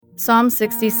Psalm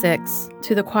 66,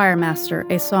 to the choir master,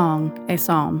 a song, a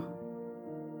psalm.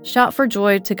 Shout for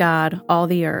joy to God, all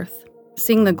the earth.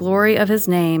 Sing the glory of his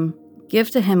name.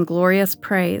 Give to him glorious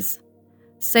praise.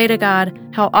 Say to God,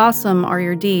 how awesome are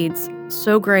your deeds.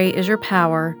 So great is your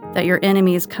power that your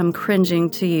enemies come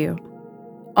cringing to you.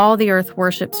 All the earth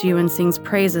worships you and sings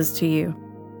praises to you.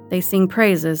 They sing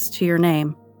praises to your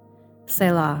name.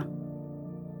 Selah.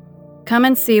 Come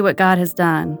and see what God has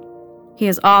done. He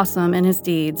is awesome in his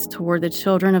deeds toward the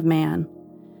children of man.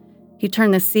 He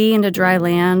turned the sea into dry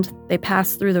land. They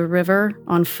passed through the river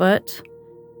on foot.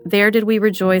 There did we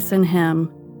rejoice in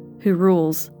him who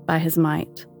rules by his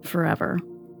might forever,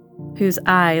 whose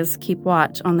eyes keep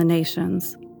watch on the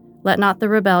nations. Let not the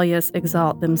rebellious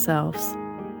exalt themselves.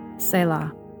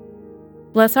 Selah.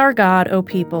 Bless our God, O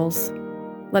peoples.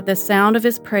 Let the sound of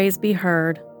his praise be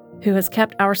heard, who has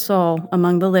kept our soul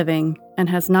among the living and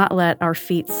has not let our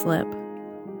feet slip.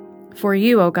 For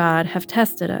you, O God, have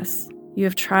tested us. You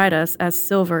have tried us as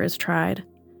silver is tried.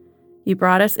 You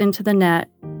brought us into the net.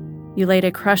 You laid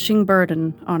a crushing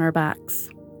burden on our backs.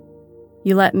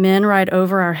 You let men ride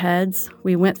over our heads.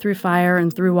 We went through fire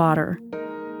and through water.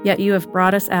 Yet you have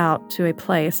brought us out to a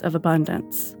place of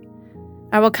abundance.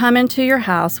 I will come into your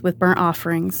house with burnt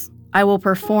offerings. I will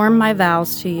perform my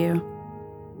vows to you,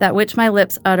 that which my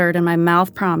lips uttered and my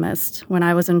mouth promised when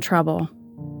I was in trouble.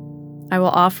 I will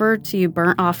offer to you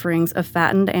burnt offerings of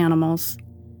fattened animals,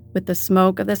 with the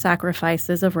smoke of the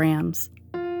sacrifices of rams.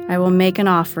 I will make an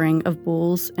offering of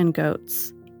bulls and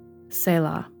goats.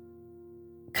 Selah.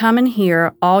 Come and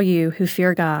hear, all you who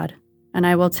fear God, and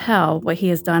I will tell what he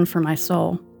has done for my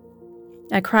soul.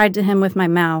 I cried to him with my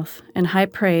mouth, and high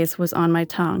praise was on my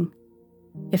tongue.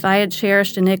 If I had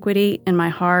cherished iniquity in my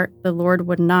heart, the Lord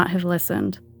would not have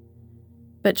listened.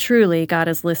 But truly God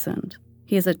has listened.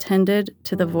 He has attended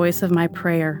to the voice of my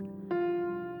prayer.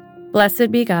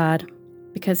 Blessed be God,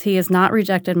 because he has not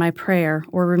rejected my prayer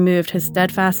or removed his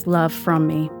steadfast love from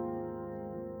me.